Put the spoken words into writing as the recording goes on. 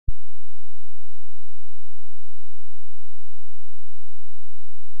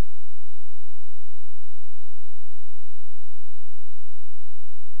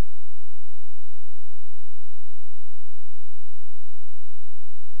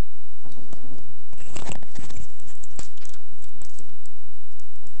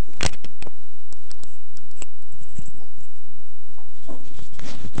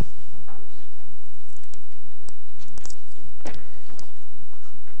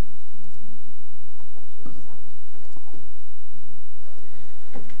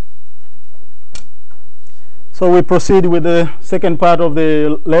So we proceed with the second part of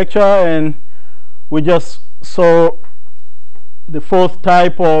the lecture, and we just saw the fourth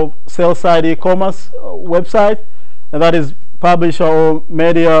type of sell-side e-commerce website, and that is publisher or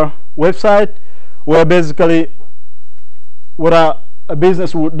media website, where basically what a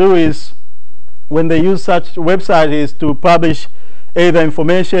business would do is, when they use such website, is to publish either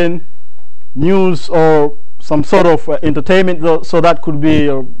information, news, or some sort of entertainment. So that could be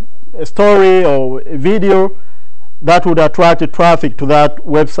a story or a video that would attract the traffic to that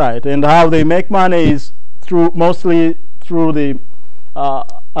website. And how they make money is mostly through the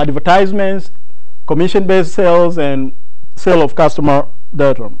advertisements, commission-based sales, and sale of customer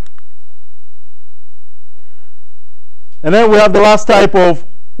data. And then we have the last type of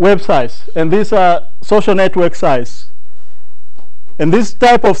websites, and these are social network sites. And this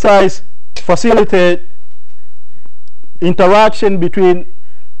type of sites facilitate interaction between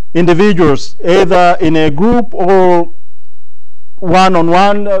individuals, either in a group or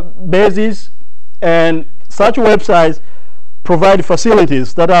one-on-one basis, and such websites provide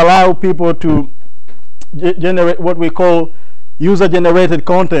facilities that allow people to generate what we call user-generated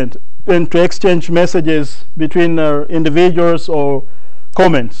content and to exchange messages between individuals or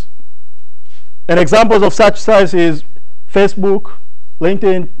comments. And examples of such sites is Facebook,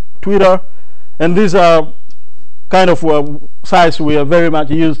 LinkedIn, Twitter, and these are kind of sites we are very much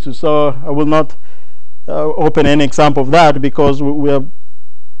used to, so I will not open any example of that, because we are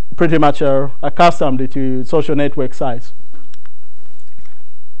pretty much accustomed to social network sites.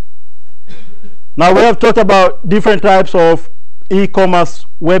 Now we have talked about different types of e-commerce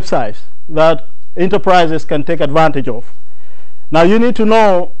websites that enterprises can take advantage of. Now you need to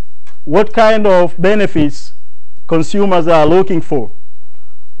know what kind of benefits consumers are looking for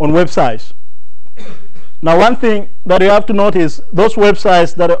on websites. Now one thing that you have to notice, those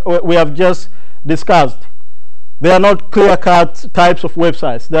websites that we have just discussed, they are not clear-cut types of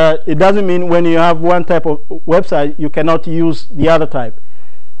websites. It doesn't mean when you have one type of website you cannot use the other type.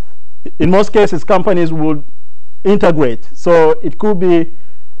 In most cases companies would integrate, so it could be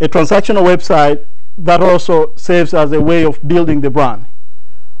a transactional website that also serves as a way of building the brand,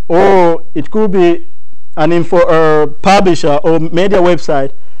 or it could be an publisher or media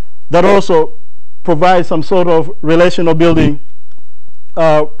website that also provides some sort of relational building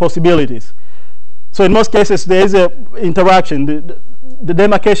possibilities. So in most cases there is a interaction. The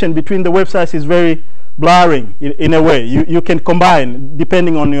demarcation between the websites is very blurring in a way. You can combine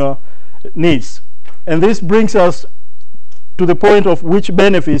depending on your needs. And this brings us to the point of which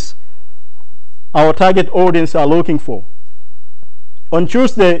benefits our target audience are looking for. On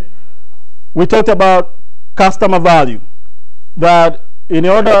Tuesday we talked about customer value, that in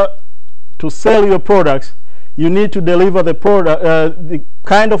order to sell your products you need to deliver the product, the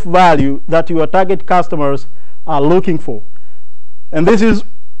kind of value that your target customers are looking for. And this is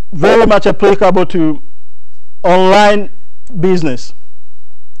very much applicable to online business,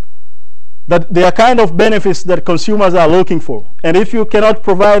 that there are kind of benefits that consumers are looking for, and if you cannot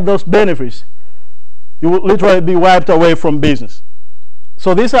provide those benefits you will literally be wiped away from business.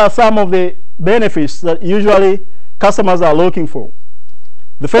 So these are some of the benefits that usually customers are looking for.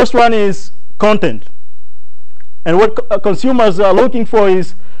 The first one is content. And what consumers are looking for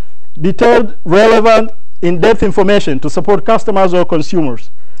is detailed, relevant, in-depth information to support customers or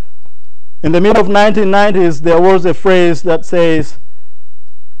consumers. In the middle of 1990s, there was a phrase that says,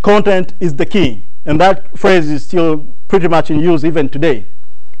 content is the key. And that phrase is still pretty much in use even today.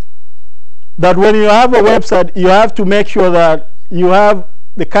 That when you have a website, you have to make sure that you have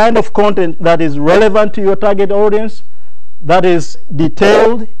the kind of content that is relevant to your target audience, that is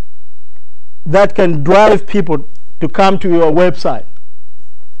detailed, that can drive people to come to your website.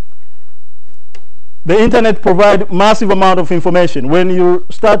 The internet provides massive amount of information. When you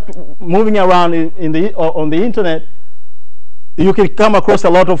start moving around on the internet, you can come across a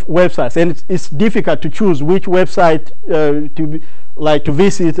lot of websites, and it's difficult to choose which website to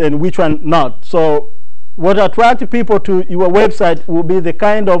visit and which one not. So what attracts people to your website will be the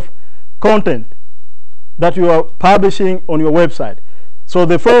kind of content that you are publishing on your website. So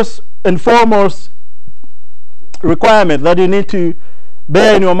the first and foremost requirement that you need to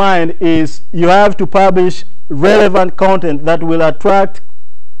bear in your mind is you have to publish relevant content that will attract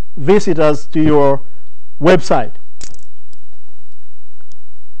visitors to your website.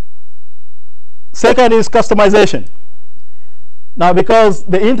 Second is customization. Now, because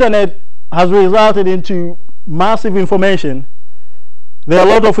the internet has resulted into massive information, there are a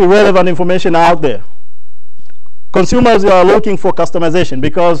lot of irrelevant information out there. Consumers are looking for customization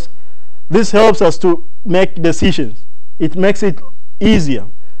because this helps us to make decisions. It makes it easier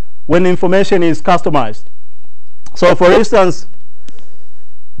when information is customized. So for instance,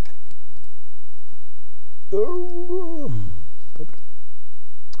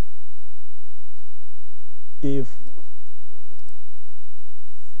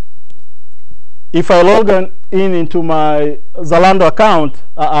 if I log in into my Zalando account,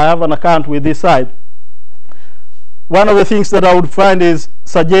 I have an account with this site. One of the things that I would find is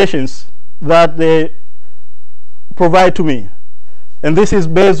suggestions that they provide to me. And this is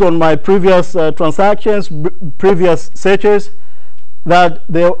based on my previous transactions, previous searches, that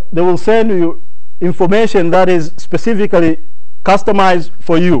they will send you information that is specifically customized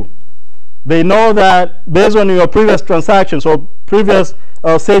for you. They know that based on your previous transactions or previous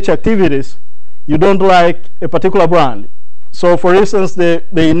search activities, you don't like a particular brand. So for instance,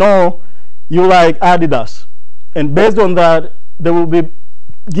 they know you like Adidas. And based on that, they will be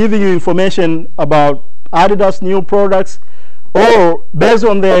giving you information about Adidas new products, or based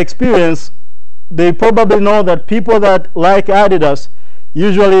on their experience, they probably know that people that like Adidas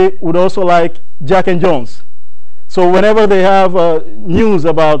usually would also like Jack and Jones. So whenever they have news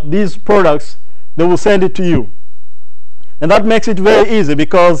about these products, they will send it to you. And that makes it very easy,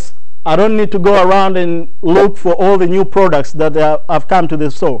 because I don't need to go around and look for all the new products that have come to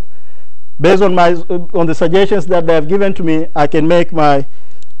the store. Based on the suggestions that they have given to me, I can make my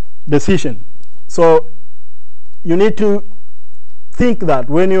decision. So you need to think that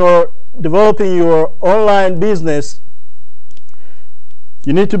when you're developing your online business,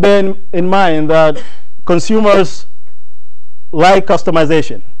 you need to bear in mind that consumers like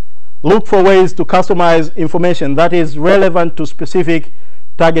customization. Look for ways to customize information that is relevant to specific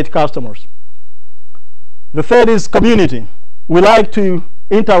target customers. The third is community. We like to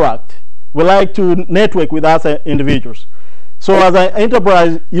interact. We like to network with other individuals. So as an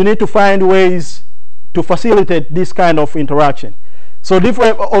enterprise, you need to find ways to facilitate this kind of interaction. So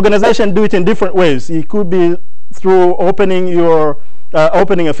different organizations do it in different ways. It could be through opening a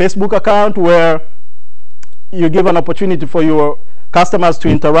Facebook account, where you give an opportunity for your customers to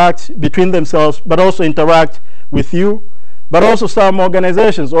interact between themselves, but also interact with you. But also some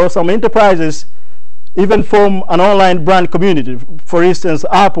organizations or some enterprises even form an online brand community. For instance,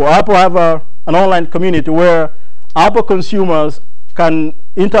 Apple have an online community where Apple consumers can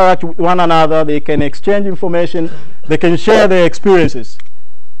interact with one another, they can exchange information, they can share their experiences.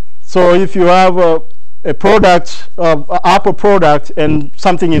 So if you have a product, Apple product, and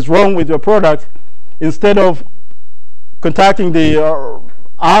something is wrong with your product, instead of contacting the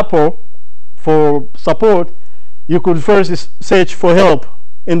Apple for support, you could first search for help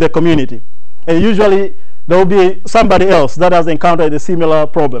in the community. And usually there will be somebody else that has encountered a similar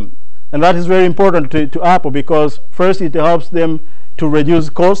problem. And that is very important to Apple, because first it helps them to reduce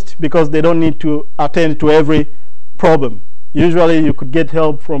cost, because they don't need to attend to every problem. Usually you could get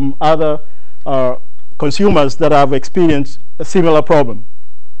help from other consumers that have experienced a similar problem.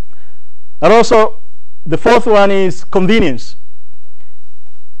 And also, the fourth one is convenience.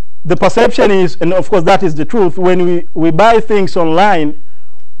 The perception is, and of course that is the truth, when we buy things online,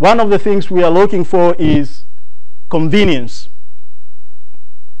 one of the things we are looking for is convenience.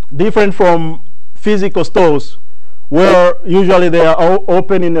 Different from physical stores, where usually they are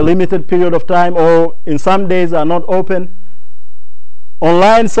open in a limited period of time, or in some days are not open.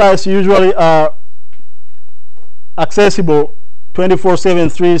 Online sites usually are accessible 24/7,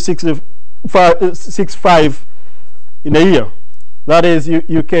 365 in a year. That is,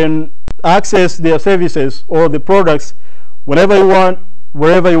 you can access their services or the products whenever you want,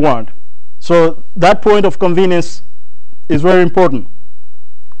 wherever you want. So that point of convenience is very important.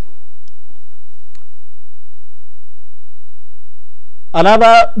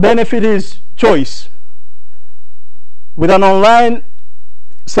 Another benefit is choice. With an online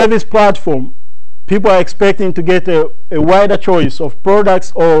service platform, people are expecting to get a wider choice of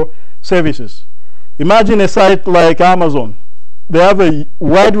products or services. Imagine a site like Amazon. They have a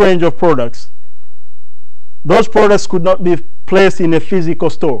wide range of products. Those products could not be placed in a physical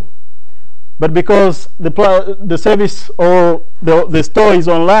store. But because the service or the store is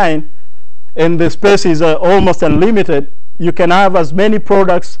online and the space is almost unlimited, you can have as many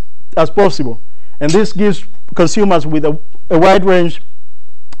products as possible. And this gives consumers with a wide range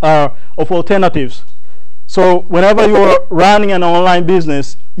of alternatives. So whenever you are running an online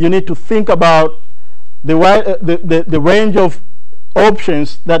business, you need to think about the range of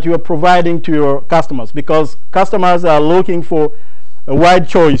options that you are providing to your customers, because customers are looking for a wide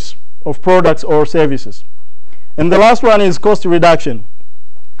choice of products or services. And the last one is cost reduction.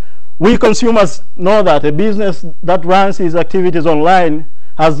 We consumers know that a business that runs its activities online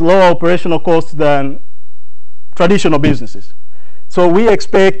has lower operational costs than traditional businesses. So we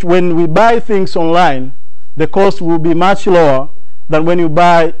expect when we buy things online, the cost will be much lower than when you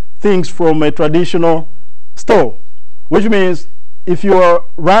buy things from a traditional store. Which means if you are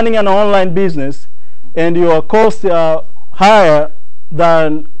running an online business and your costs are higher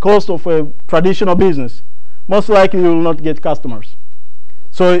than cost of a traditional business, most likely you will not get customers.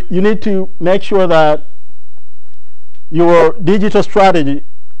 So you need to make sure that your digital strategy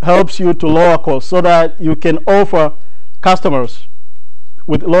helps you to lower costs so that you can offer customers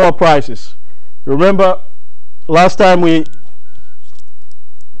with lower prices. Remember last time we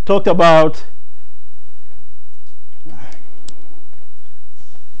talked about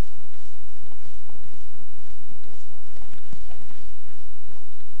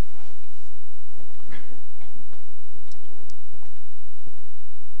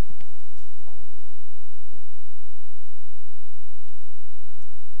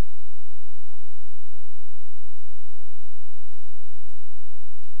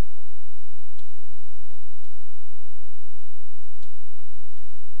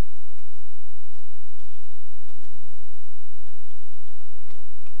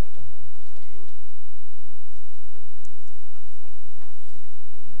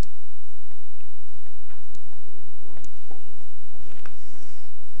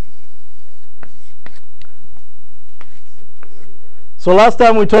so last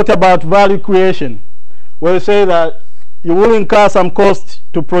time we talked about value creation, where we say that you will incur some cost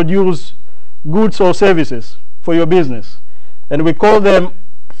to produce goods or services for your business. And we call them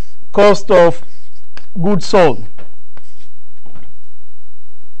cost of goods sold.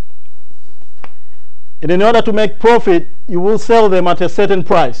 And in order to make profit, you will sell them at a certain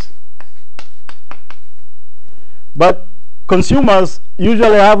price. But consumers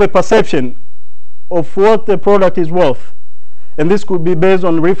usually have a perception of what the product is worth. And this could be based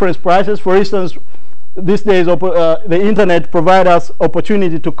on reference prices. For instance, these days the internet provides us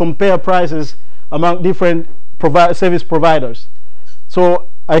opportunity to compare prices among different service providers. So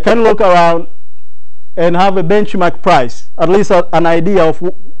I can look around and have a benchmark price, at least an idea of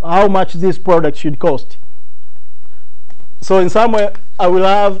how much this product should cost. So in some way I will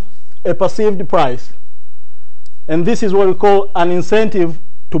have a perceived price. And this is what we call an incentive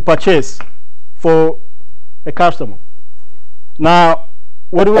to purchase for a customer. Now,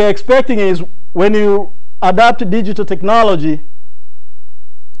 what we're expecting is when you adapt digital technology,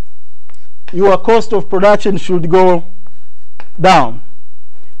 your cost of production should go down,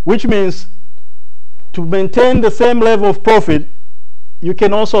 which means to maintain the same level of profit, you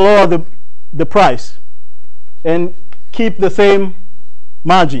can also lower the price and keep the same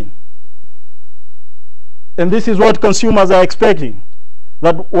margin. And this is what consumers are expecting,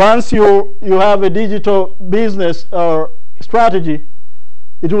 that once you have a digital business or strategy,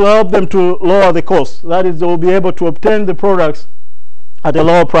 it will help them to lower the cost. That is, they will be able to obtain the products at a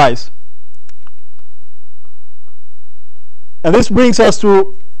lower price. And this brings us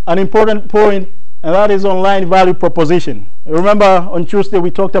to an important point, and that is online value proposition. Remember on Tuesday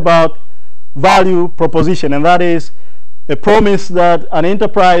we talked about value proposition, and that is a promise that an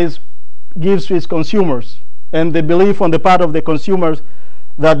enterprise gives to its consumers and the belief on the part of the consumers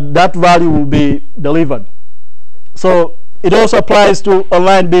that that value will be delivered. So it also applies to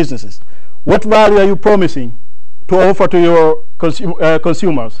online businesses. What value are you promising to offer to your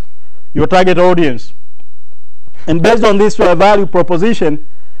consumers, your target audience? And based on this value proposition,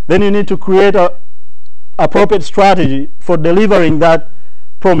 then you need to create an appropriate strategy for delivering that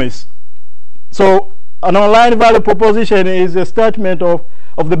promise. So an online value proposition is a statement of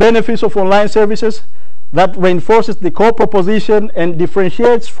the benefits of online services that reinforces the core proposition and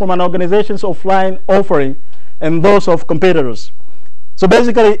differentiates from an organization's offline offering and those of competitors. So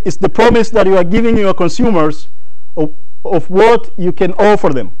basically, it's the promise that you are giving your consumers of what you can offer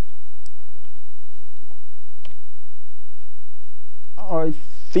them. I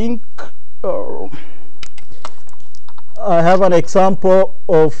think I have an example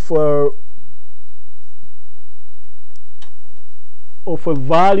of a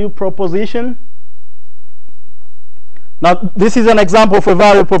value proposition. Now, this is an example of a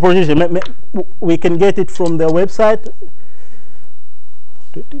value proposition. We can get it from their website.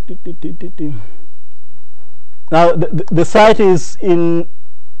 Now, the site is in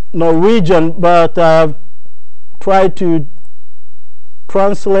Norwegian, but I've tried to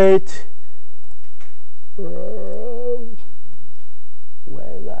translate. Where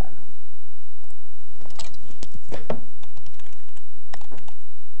is that?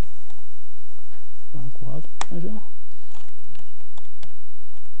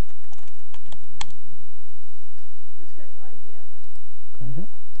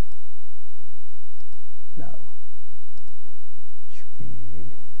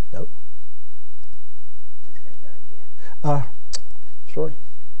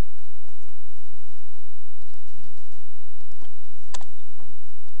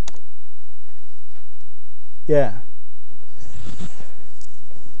 Yeah.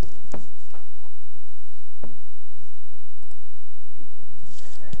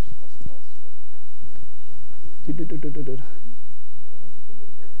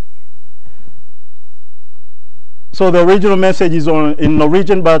 So the original message is in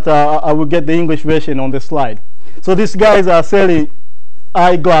Norwegian, but I will get the English version on the slide. So these guys are selling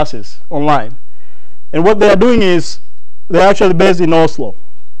eyeglasses online. And what they are doing is, they're actually based in Oslo.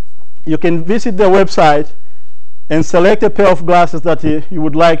 You can visit their website and select a pair of glasses that you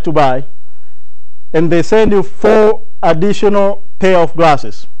would like to buy. And they send you 4 additional pair of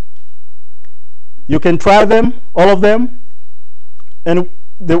glasses. You can try them, all of them, and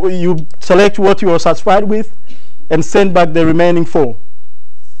you select what you are satisfied with and send back the remaining 4.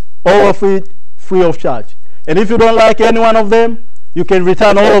 All of it free of charge. And if you don't like any one of them, you can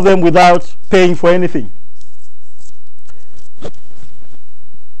return all of them without paying for anything.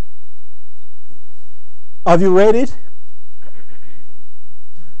 Have you read it?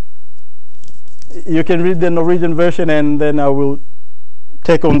 You can read the Norwegian version, and then I will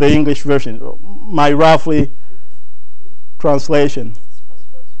take on the English version, my roughly translation. It's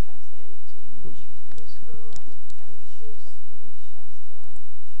possible to translate it to English if you scroll up and choose English as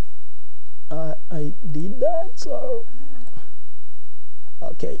the language. I did that, so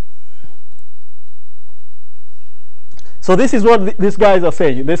okay. So this is what these guys are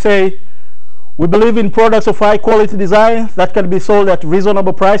saying. They say, we believe in products of high quality design that can be sold at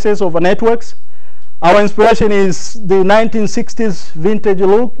reasonable prices over networks. Our inspiration is the 1960s vintage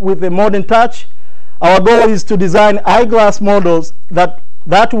look with a modern touch. Our goal is to design eyeglass models that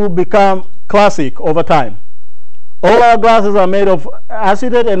will become classic over time. All our glasses are made of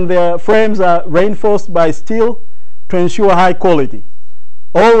acetate, and their frames are reinforced by steel to ensure high quality.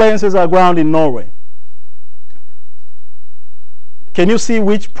 All lenses are ground in Norway. Can you see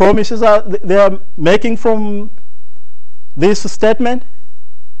which promises they are making from this statement?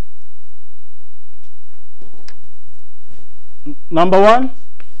 Number 1,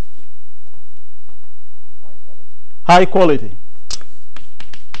 high quality.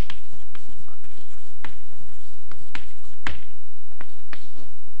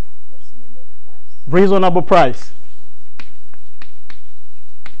 Reasonable price.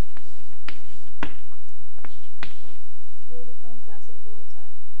 Will become classic over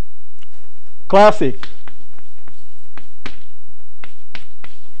time. Classic.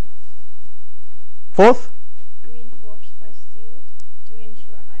 4th? Reinforced by steel to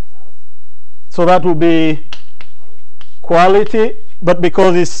ensure high quality. So that will be quality, but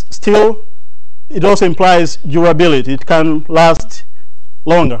because it's steel, it also implies durability. It can last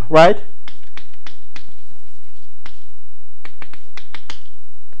longer, right?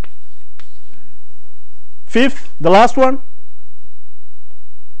 Fifth, the last one.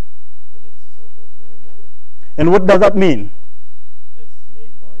 And what does that mean? It's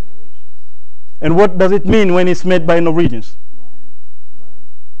made by Norwegians. And what does it mean when it's made by Norwegians? More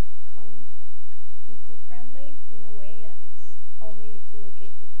eco-friendly in a way that it's only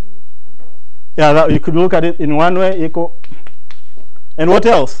located in the country. Yeah, you could look at it in one way, eco. And what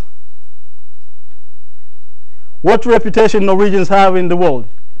else? What reputation Norwegians have in the world?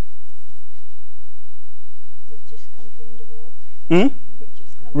 Richest country in the world.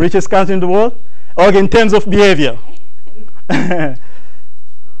 Richest country in the world? Okay, in terms of behavior. Can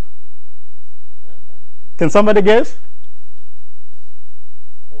somebody guess?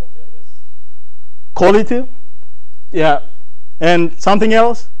 Quality, I guess. Quality? Yeah. And something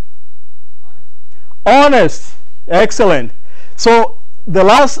else? Honest. Excellent. So the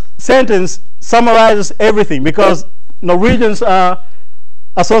last sentence summarizes everything, because Norwegians are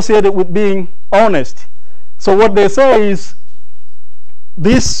associated with being honest. So what they say is,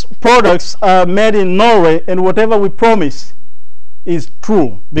 these products are made in Norway, and whatever we promise is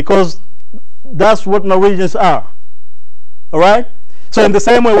true, because that's what Norwegians are. All right? So in the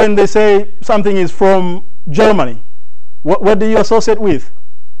same way, when they say something is from Germany, what do you associate with?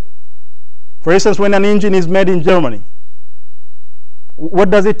 For instance, when an engine is made in Germany, what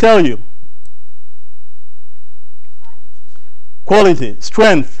does it tell you? Quality,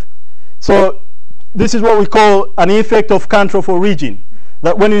 strength. So this is what we call an effect of country of origin.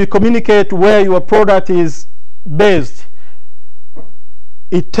 That when you communicate where your product is based,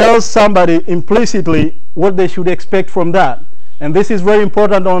 it tells somebody implicitly what they should expect from that. And this is very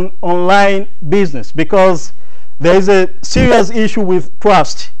important on online business, because there is a serious issue with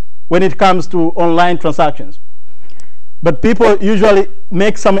trust when it comes to online transactions. But people usually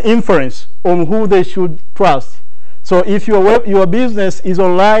make some inference on who they should trust. So if your business is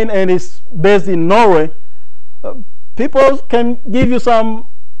online and is based in Norway, people can give you some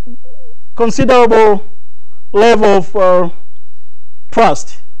considerable level of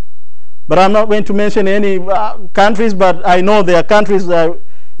trust. But I'm not going to mention any countries, but I know there are countries that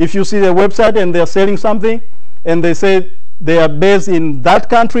if you see their website and they're selling something and they say they are based in that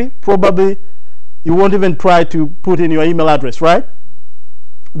country, probably you won't even try to put in your email address, right?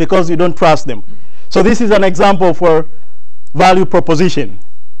 Because you don't trust them. So this is an example for value proposition.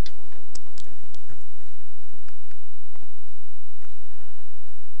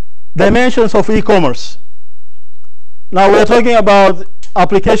 Dimensions of e-commerce. Now we're talking about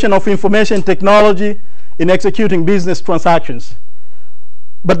application of information technology in executing business transactions.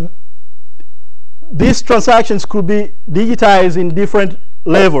 But these transactions could be digitized in different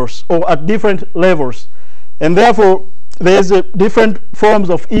levels or at different levels. And therefore, there's different forms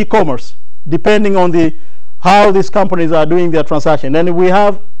of e-commerce depending on how these companies are doing their transaction. And we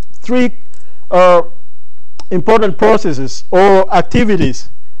have three important processes or activities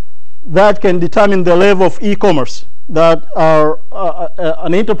that can determine the level of e-commerce that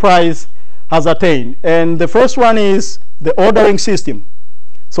an enterprise has attained. And the first one is the ordering system.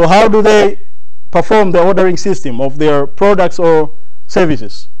 So how do they perform the ordering system of their products or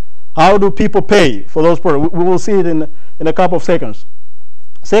services? How do people pay for those products? We will see it in a couple of seconds.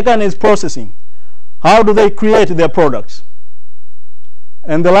 Second is processing. How do they create their products?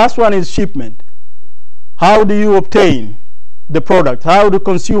 And the last one is shipment. How do you obtain the product? How do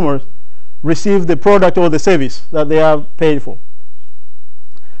consumers receive the product or the service that they have paid for?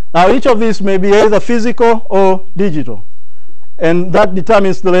 Now each of these may be either physical or digital, and that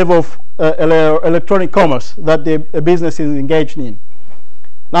determines the level of electronic commerce that a business is engaged in.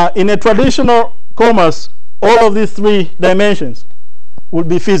 Now in a traditional commerce, all of these three dimensions will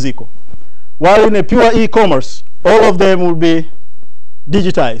be physical, while in a pure e-commerce, all of them will be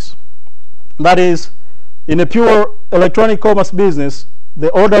digitized. That is, in a pure electronic commerce business, the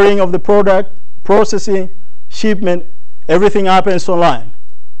ordering of the product, processing, shipment, everything happens online.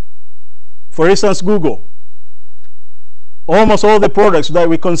 For instance, Google. Almost all the products that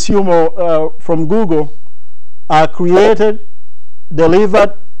we consume from Google are created,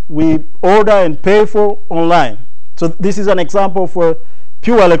 delivered, we order and pay for online. So this is an example for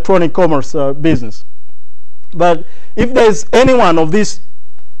pure electronic commerce business. But if there's any one of these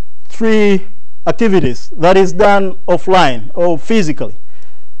three activities that is done offline or physically,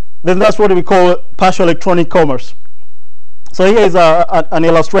 then that's what we call partial electronic commerce. So here is an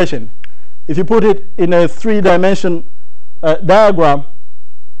illustration. If you put it in a three-dimension diagram,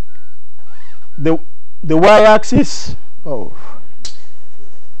 the y-axis,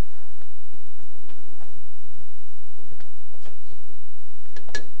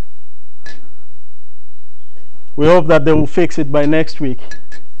 we hope that they will fix it by next week.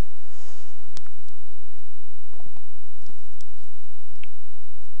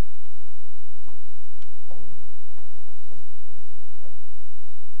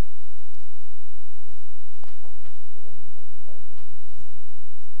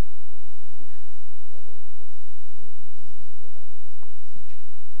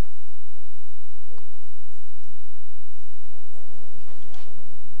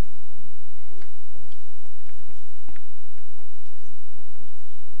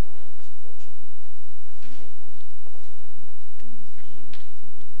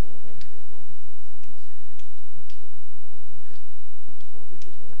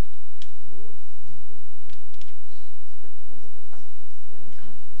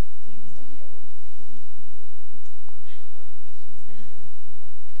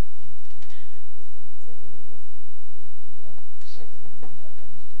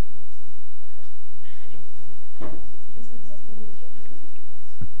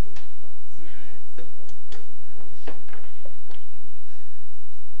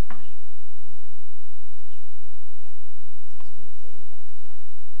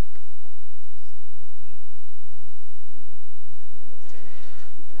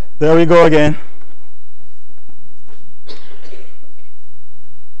 There we go again.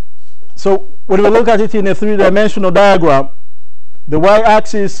 So when we look at it in a three-dimensional diagram, the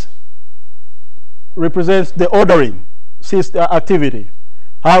y-axis represents the ordering activity,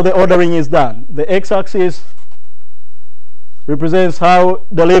 how the ordering is done. The x-axis represents how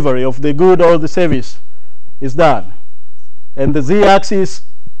delivery of the good or the service is done. And the z-axis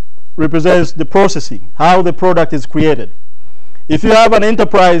represents the processing, how the product is created. If you have an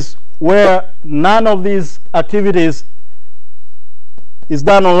enterprise where none of these activities is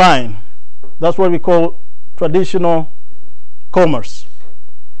done online, that's what we call traditional commerce.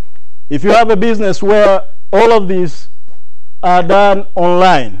 If you have a business where all of these are done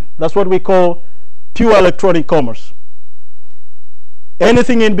online, that's what we call pure electronic commerce.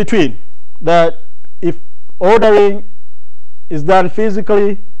 Anything in between, that if ordering is done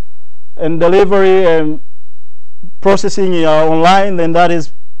physically and delivery and processing online, then that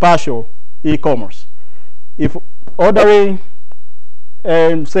is partial e-commerce. If ordering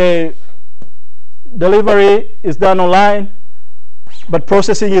and say delivery is done online, but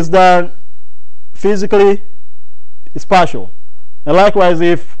processing is done physically, it's partial. And likewise,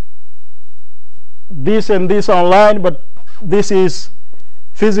 if this and this are online, but this is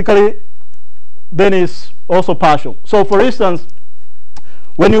physically, then it's also partial. So for instance,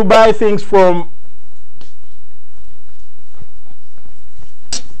 when you buy things from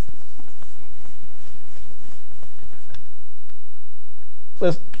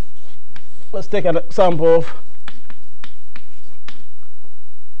let's take an example of,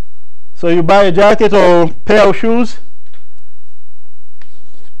 so you buy a jacket or pair of shoes,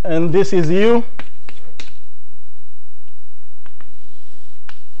 and this is you.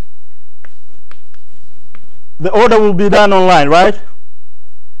 The order will be done online, right?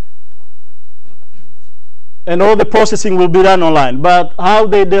 And all the processing will be done online. But how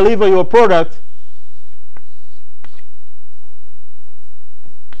they deliver your product,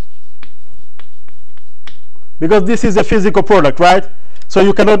 because this is a physical product, right? So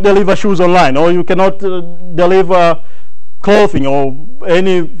you cannot deliver shoes online, or you cannot deliver clothing or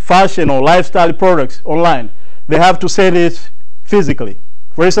any fashion or lifestyle products online. They have to send it physically.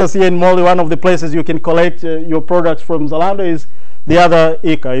 For instance, here in Mali, one of the places you can collect your products from Zalando is the other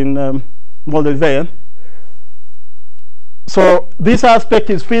ICA in Moldova. So this aspect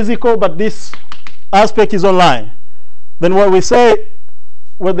is physical, but this aspect is online. Then what we say,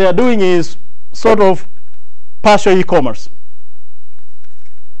 what they are doing is sort of partial e-commerce.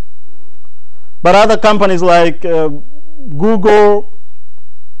 But other companies like Google,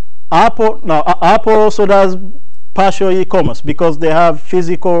 Apple also does partial e-commerce because they have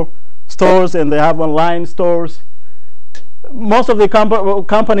physical stores and they have online stores. Most of the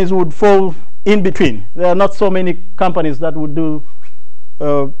companies would fall in between. There are not so many companies that would do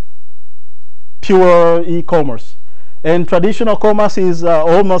pure e-commerce. And traditional commerce is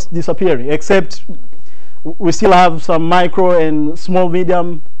almost disappearing, except we still have some micro and small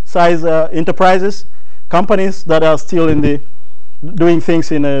medium size enterprises, companies that are still in the doing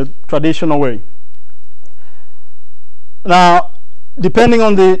things in a traditional way. Now, depending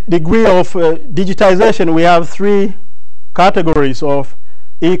on the degree of digitization, we have three categories of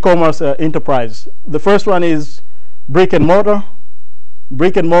e-commerce enterprise. The first one is brick and mortar.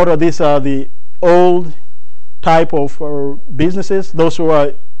 Brick and mortar, these are the old type of businesses, those who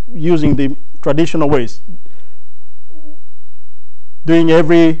are using the traditional ways, doing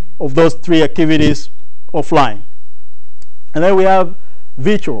every of those three activities offline. And then we have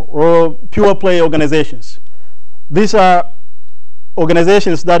virtual or pure play organizations. These are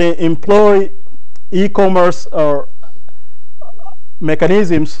organizations that employ e-commerce or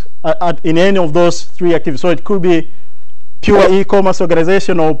mechanisms in any of those three activities. So it could be pure e-commerce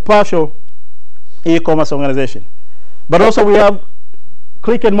organization or partial e-commerce organization. But also we have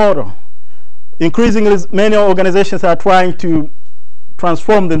click and mortar. Increasingly, many organizations are trying to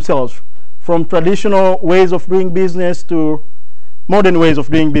transform themselves from traditional ways of doing business to modern ways of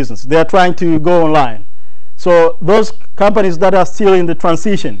doing business. They are trying to go online. So those companies that are still in the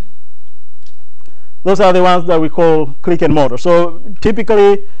transition, those are the ones that we call click and mortar. So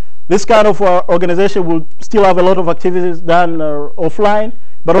typically, this kind of organization will still have a lot of activities done offline,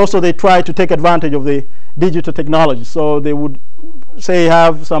 but also they try to take advantage of the digital technology. So they would say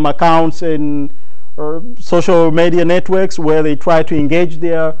have some accounts in social media networks where they try to engage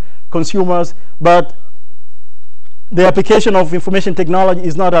their consumers, but the application of information technology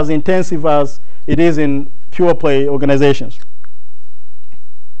is not as intensive as it is in pure play organizations.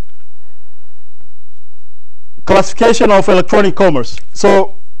 Classification of electronic commerce.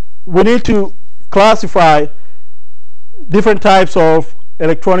 So we need to classify different types of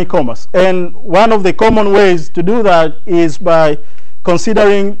electronic commerce, and one of the common ways to do that is by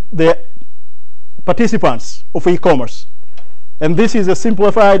considering the participants of e-commerce, and this is a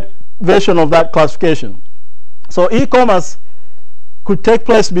simplified version of that classification. So e-commerce could take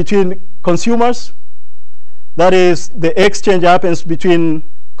place between consumers, that is, the exchange happens between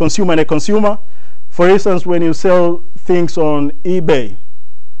consumer and a consumer. For instance, when you sell things on eBay,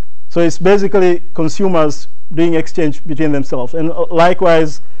 so it's basically consumers doing exchange between themselves. And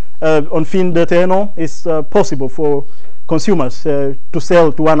likewise, on Fin.no, it's possible for consumers to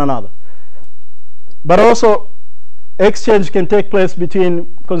sell to one another. But also, exchange can take place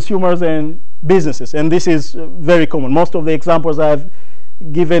between consumers and businesses, and this is very common. Most of the examples I've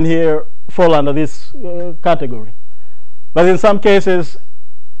given here fall under this category. But in some cases,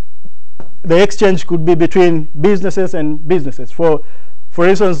 the exchange could be between businesses and businesses. For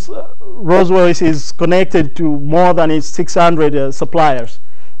instance, Rolls-Royce is connected to more than its 600 suppliers.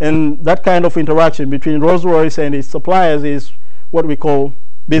 And that kind of interaction between Rolls-Royce and its suppliers is what we call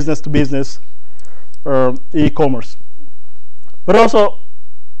business-to-business e-commerce. But also,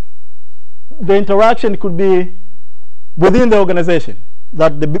 the interaction could be within the organization,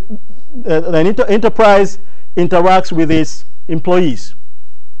 that the enterprise interacts with its employees,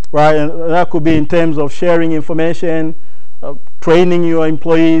 right? And that could be in terms of sharing information, training your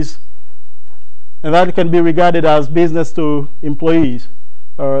employees, and that can be regarded as business to employees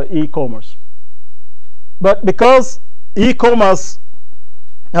or e-commerce. But because e-commerce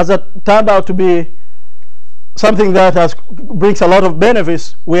has turned out to be something that brings a lot of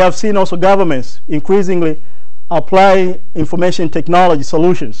benefits, we have seen also governments increasingly applying information technology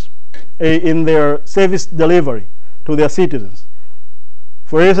solutions in their service delivery to their citizens.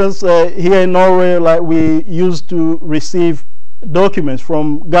 For instance, here in Norway, like, we used to receive documents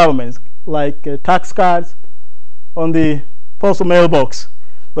from governments, like tax cards, on the postal mailbox,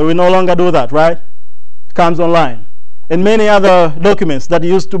 but we no longer do that, right? It comes online. And many other documents that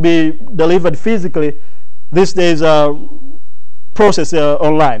used to be delivered physically these days are processed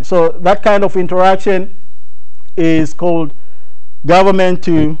online. So that kind of interaction is called government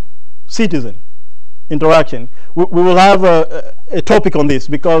to citizen interaction. We will have a topic on this,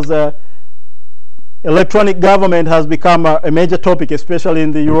 because electronic government has become a major topic, especially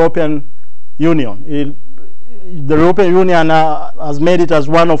in the European Union. The European Union has made it as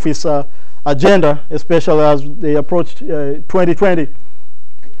one of its agenda, especially as they approach 2020.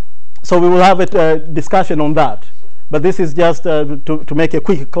 So we will have a discussion on that. But this is just to make a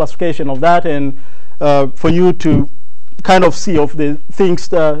quick classification of that, and for you to kind of see of the things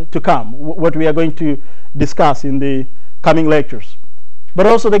to come, what we are going to discuss in the coming lectures. But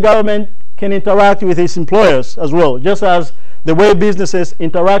also the government can interact with its employers as well. Just as the way businesses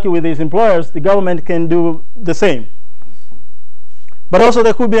interact with its employers, the government can do the same. But also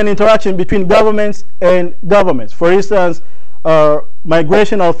there could be an interaction between governments and governments. For instance,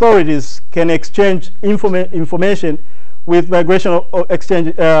 migration authorities can exchange information with migration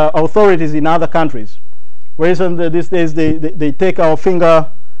exchange authorities in other countries. For instance, these days they take our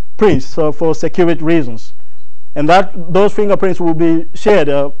fingerprints for security reasons, and those fingerprints will be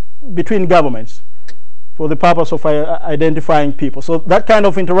shared between governments for the purpose of identifying people. So that kind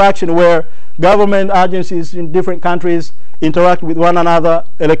of interaction, where government agencies in different countries interact with one another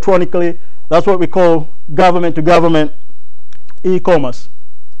electronically, that's what we call government-to-government e-commerce.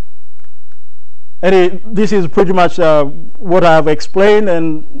 And this is pretty much what I have explained,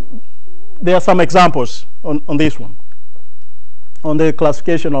 and there are some examples on this one, on the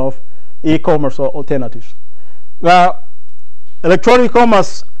classification of e-commerce or alternatives. Now, electronic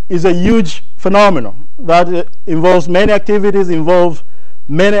commerce is a huge phenomenon that involves many activities, involves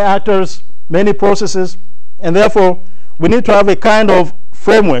many actors, many processes, and therefore we need to have a kind of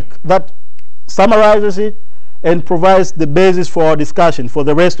framework that summarizes it and provides the basis for our discussion for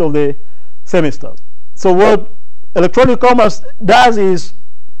the rest of the semester. So what electronic commerce does is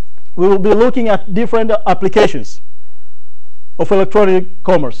we will be looking at different applications of electronic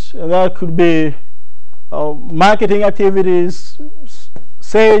commerce. And that could be marketing activities,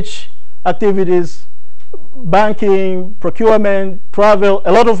 search activities, banking, procurement, travel,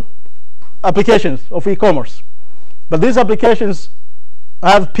 a lot of applications of e-commerce. But these applications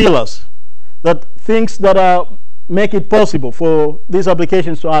have pillars, that things that make it possible for these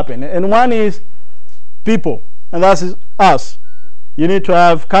applications to happen. And one is people, and that is us. You need to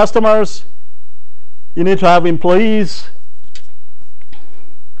have customers, you need to have employees,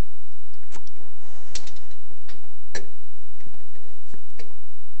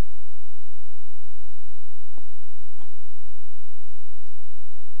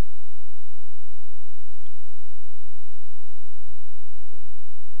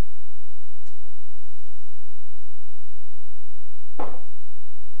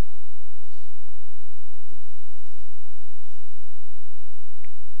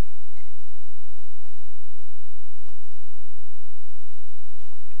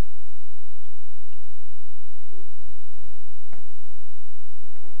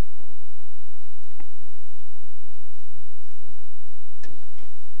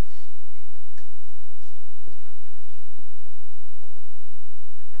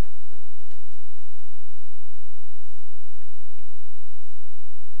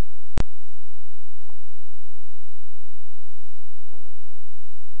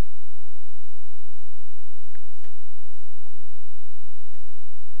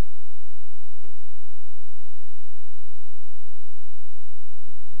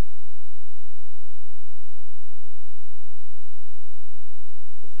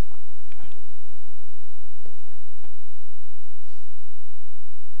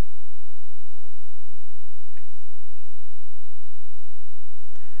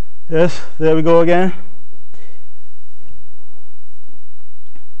 Yes, there we go again.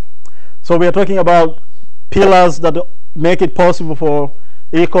 So we are talking about pillars that make it possible for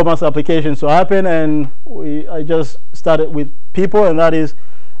e-commerce applications to happen, and I just started with people, and that is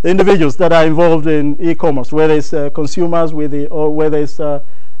the individuals that are involved in e-commerce, whether it's consumers or whether it's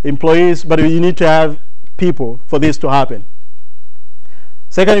employees, but you need to have people for this to happen.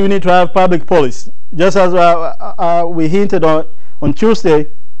 Second, you need to have public policy. Just as we hinted on Tuesday,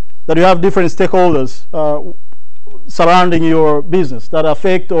 that you have different stakeholders surrounding your business that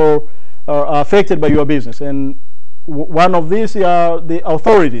affect or are affected by your business. And one of these are the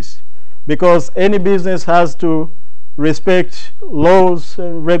authorities, because any business has to respect laws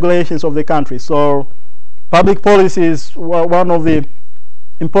and regulations of the country. So public policy is one of the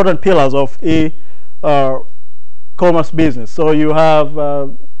important pillars of e-commerce business. So you have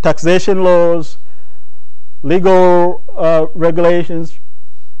taxation laws, legal regulations,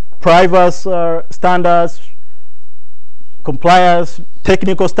 privacy standards, compliance,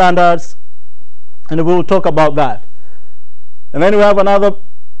 technical standards, and we will talk about that. And then we have another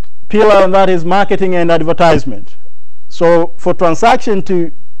pillar, and that is marketing and advertisement. So for transaction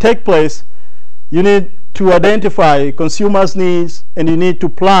to take place, you need to identify consumers' needs, and you need to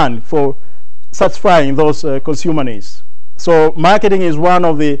plan for satisfying those consumer needs. So marketing is one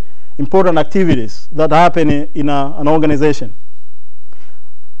of the important activities that happen in an organization.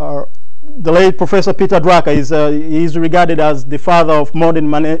 The late Professor Peter Drucker is regarded as the father of modern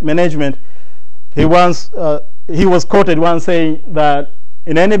management. He was quoted once saying that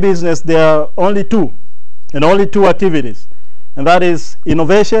in any business there are only two activities, and that is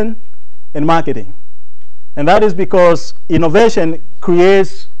innovation and marketing. And that is because innovation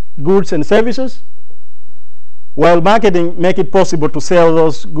creates goods and services, while marketing makes it possible to sell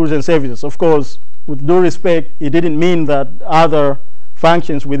those goods and services. Of course, with due respect, it didn't mean that other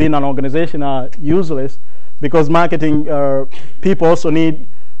functions within an organization are useless, because marketing people also need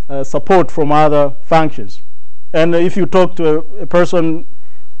support from other functions. And if you talk to a person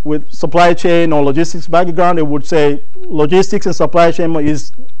with supply chain or logistics background, they would say logistics and supply chain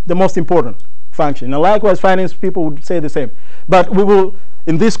is the most important function. And likewise, finance people would say the same. But we will,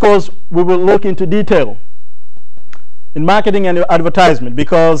 in this course, we will look into detail in marketing and advertisement,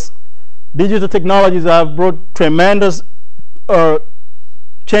 because digital technologies have brought tremendous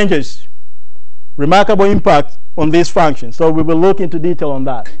changes, remarkable impact on these functions. So we will look into detail on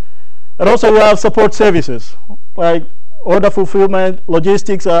that. And also we have support services like order fulfillment,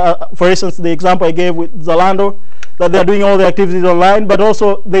 logistics, for instance, the example I gave with Zalando, that they're doing all the activities online, but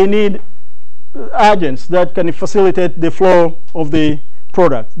also they need agents that can facilitate the flow of the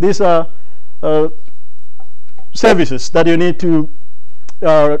product. These are services that you need to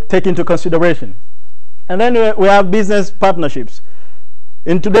take into consideration. And then we have business partnerships.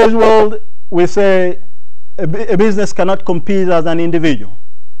 In today's world, we say a business cannot compete as an individual.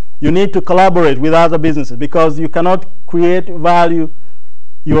 You need to collaborate with other businesses, because you cannot create value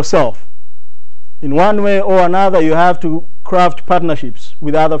yourself. In one way or another, you have to craft partnerships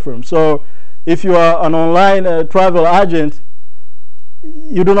with other firms. So if you are an online travel agent,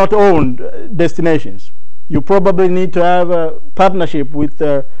 you do not own destinations. You probably need to have a partnership with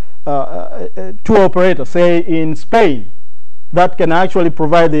a tour operator, say in Spain, that can actually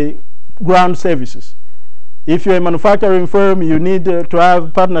provide the ground services. If you're a manufacturing firm, you need to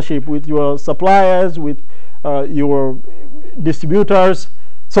have partnership with your suppliers, with your distributors.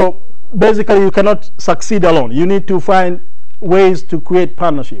 So basically, you cannot succeed alone. You need to find ways to create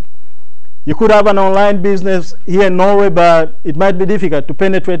partnership. You could have an online business here in Norway, but it might be difficult to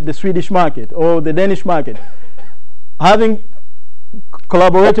penetrate the Swedish market or the Danish market. Having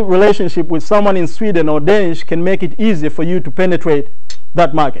collaborative relationship with someone in Sweden or Danish can make it easier for you to penetrate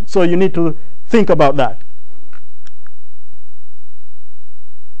that market. So you need to think about that.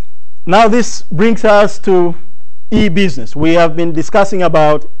 Now this brings us to e-business. We have been discussing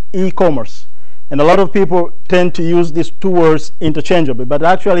about e-commerce, and a lot of people tend to use these two words interchangeably, but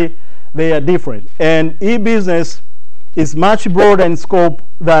actually they are different. And e-business is much broader in scope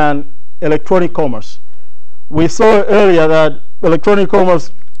than electronic commerce. We saw earlier that electronic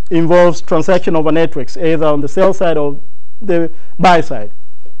commerce involves transaction over networks, either on the sell side or the buy side.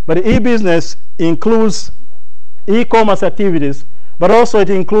 But e-business includes e-commerce activities, but also it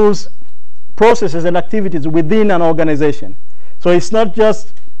includes processes and activities within an organization. So it's not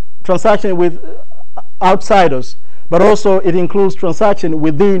just transaction with outsiders, but also it includes transaction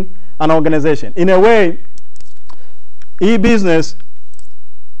within an organization. In a way, e-business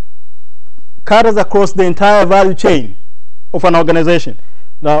cutters across the entire value chain of an organization.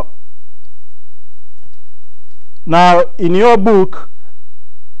 Now in your book,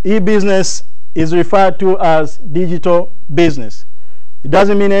 e-business is referred to as digital business. It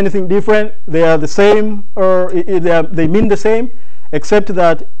doesn't mean anything different. They are the same, or they mean the same, except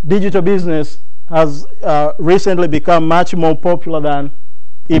that digital business has recently become much more popular than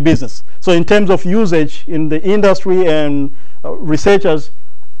e-business. So in terms of usage in the industry and researchers,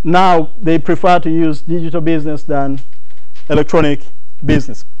 now they prefer to use digital business than electronic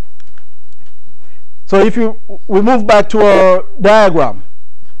business. So if we move back to our diagram,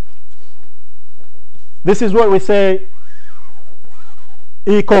 this is what we say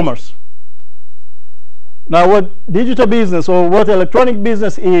e-commerce. Now what digital business or what electronic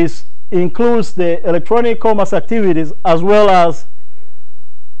business is includes the electronic commerce activities as well as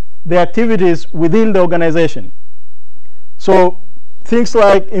the activities within the organization. So things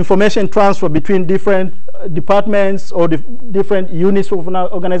like information transfer between different departments or different units of an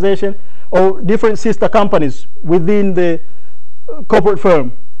organization or different sister companies within the corporate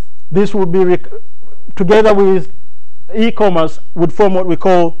firm. This would be together with e-commerce would form what we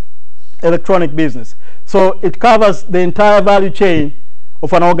call electronic business. So it covers the entire value chain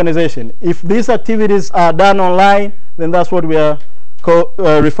of an organization. If these activities are done online, then that's what we are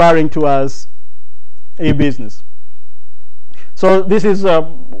referring to as e-business. So this is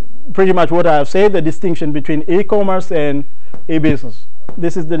pretty much what I have said, the distinction between e-commerce and e-business.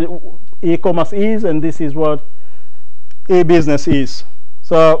 This is the e-commerce is, and this is what e-business is.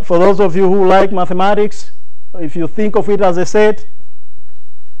 So for those of you who like mathematics, if you think of it as a set,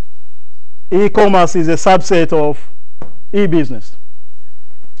 e-commerce is a subset of e-business.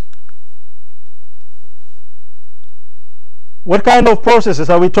 What kind of processes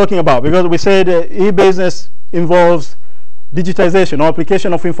are we talking about? Because we said e-business involves digitization or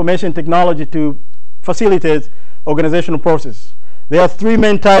application of information technology to facilitate organizational processes. There are three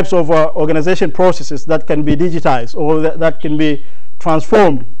main types of organization processes that can be digitized or that can be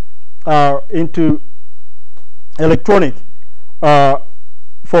transformed into electronic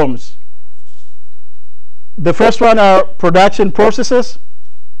forms. The first one are production processes,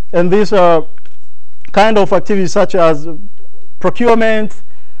 and these are kind of activities such as procurement,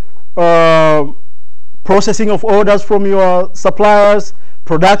 processing of orders from your suppliers,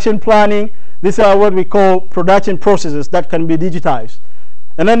 production planning. These are what we call production processes that can be digitized.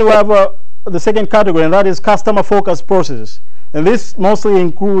 And then we have the second category, and that is customer-focused processes. And this mostly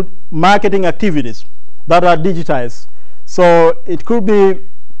include marketing activities that are digitized. So it could be,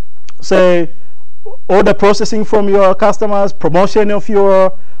 say, order processing from your customers, promotion of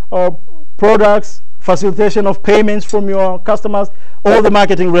your products, facilitation of payments from your customers. All the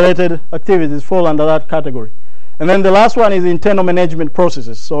marketing related activities fall under that category. And then the last one is internal management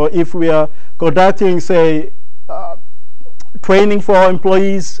processes. So if we are conducting, say, training for our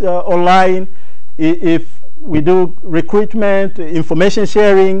employees online, if we do recruitment, information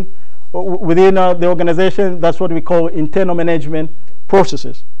sharing within the organization, that's what we call internal management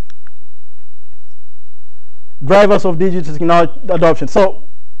processes. Drivers of digital technology adoption. So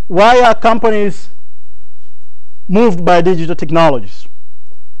why are companies moved by digital technologies?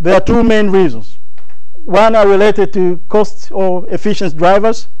 There are two main reasons. One are related to cost or efficiency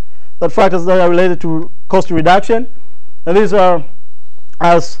drivers, that factors that are related to cost reduction. And these are,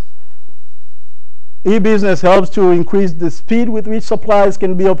 as e-business helps to increase the speed with which supplies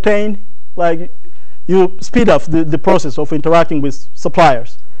can be obtained, like you speed up the process of interacting with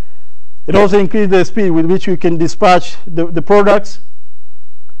suppliers. It also increases the speed with which you can dispatch the products.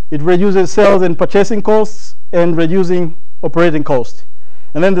 It reduces sales and purchasing costs and reducing operating costs.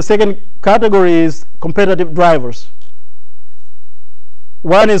 And then the second category is competitive drivers.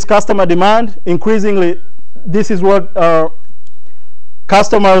 One is customer demand. Increasingly, this is what our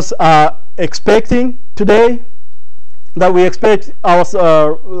customers are expecting today, that we expect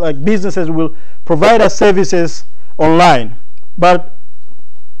our like businesses will provide us services online. But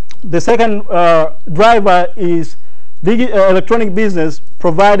the second driver is electronic business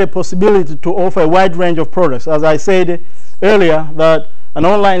provide a possibility to offer a wide range of products. As I said earlier, that an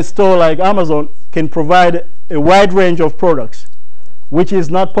online store like Amazon can provide a wide range of products, which is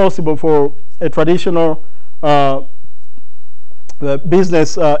not possible for a traditional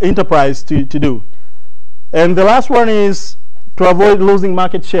business enterprise to do. And the last one is to avoid losing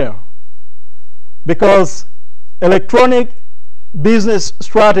market share, because electronic business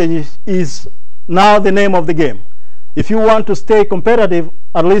strategy is now the name of the game. If you want to stay competitive,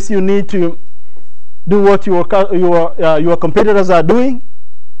 at least you need to do what your competitors are doing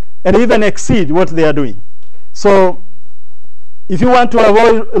and even exceed what they are doing. So if you want to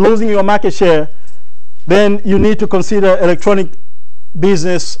avoid losing your market share, then you need to consider electronic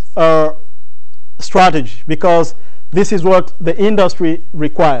business strategy, because this is what the industry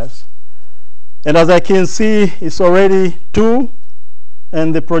requires. And as I can see, it's already 2,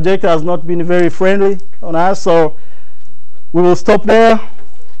 and the projector has not been very friendly on us, so we will stop there.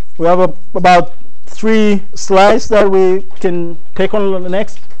 We have about 3 slides that we can take on the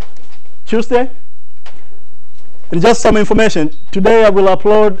next Tuesday. And just some information. Today I will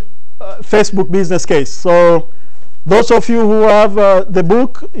upload Facebook business case. So those of you who have the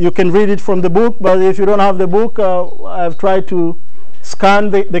book, you can read it from the book, but if you don't have the book, I've tried to scan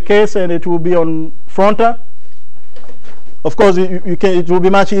the case and it will be on Fronter. Of course, it will be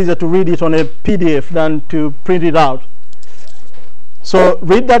much easier to read it on a PDF than to print it out. So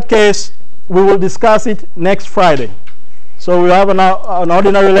read that case. We will discuss it next Friday. So we have an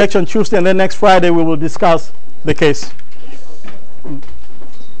ordinary lecture on Tuesday, and then next Friday we will discuss the case.